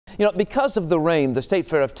Because of the rain, the State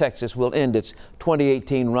Fair of Texas will end its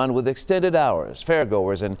 2018 run with extended hours.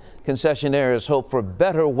 Fairgoers and concessionaires hope for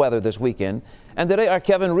better weather this weekend. And today, our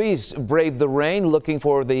Kevin Reese braved the rain, looking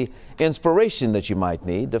for the inspiration that you might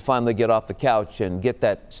need to finally get off the couch and get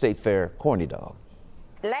that State Fair corny dog.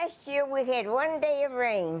 Last year we had one day of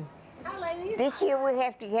rain. This year we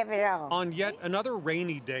have to have it all. On yet another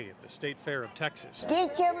rainy day at the State Fair of Texas.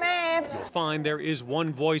 Get your maps. Find there is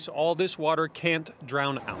one voice all this water can't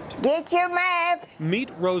drown out. Get your maps. Meet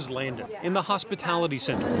Rose Landon in the Hospitality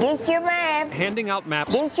Center. Get your maps. Handing out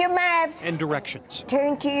maps Get your maps. and directions.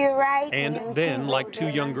 Turn to your right. And then, like two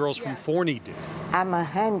young girls from Forney did, I'm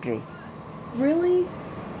 100. Really?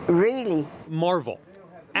 Really? marvel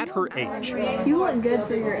at her age. You look good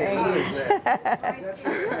for your age.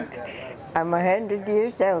 I'm 100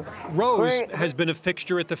 years old. Rose has been a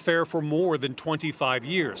fixture at the fair for more than 25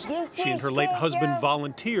 years. She and her late husband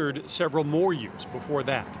volunteered several more years before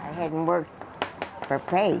that. I hadn't worked for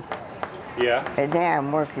pay. Yeah. And now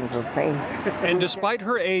I'm working for pay. And despite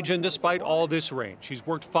her age and despite all this rain, she's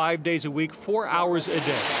worked 5 days a week, 4 hours a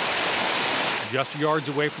day. Just yards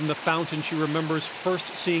away from the fountain she remembers first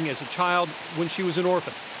seeing as a child when she was an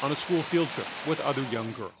orphan on a school field trip with other young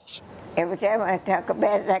girls. Every time I talk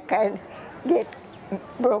about it, I kind of get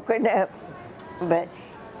broken up. But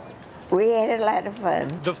we had a lot of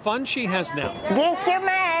fun. The fun she has now Get your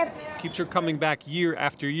maps. keeps her coming back year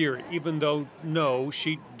after year, even though, no,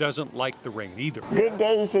 she doesn't like the rain either. Good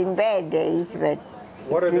days and bad days, but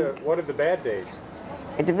What are the bad days?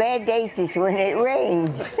 the bad days is when it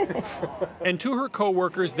rains. And to her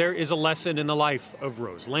co-workers, there is a lesson in the life of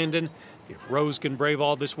Rose Landon. If Rose can brave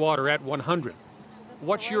all this water at 100,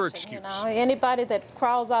 what's your excuse? Anybody that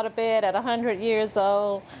crawls out of bed at 100 years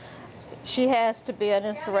old, she has to be an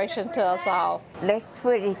inspiration to us all. Let's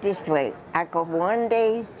put it this way. I go one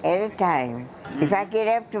day at a time. If I get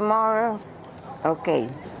up tomorrow, okay,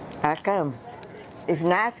 I'll come. If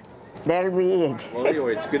not, that'll be it. Well,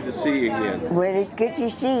 anyway, it's good to see you again. Well, it's good to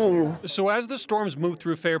see you. So as the storms move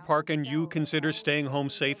through Fair Park and you consider staying home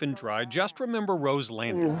safe and dry, just remember Rose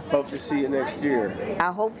Landon. Hope to see you next year.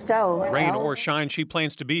 I hope so. Rain or shine, she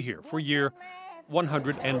plans to be here for year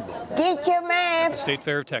 101. Get your maps. State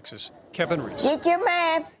Fair of Texas, Kevin Reese, Get your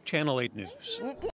maps. Channel 8 News.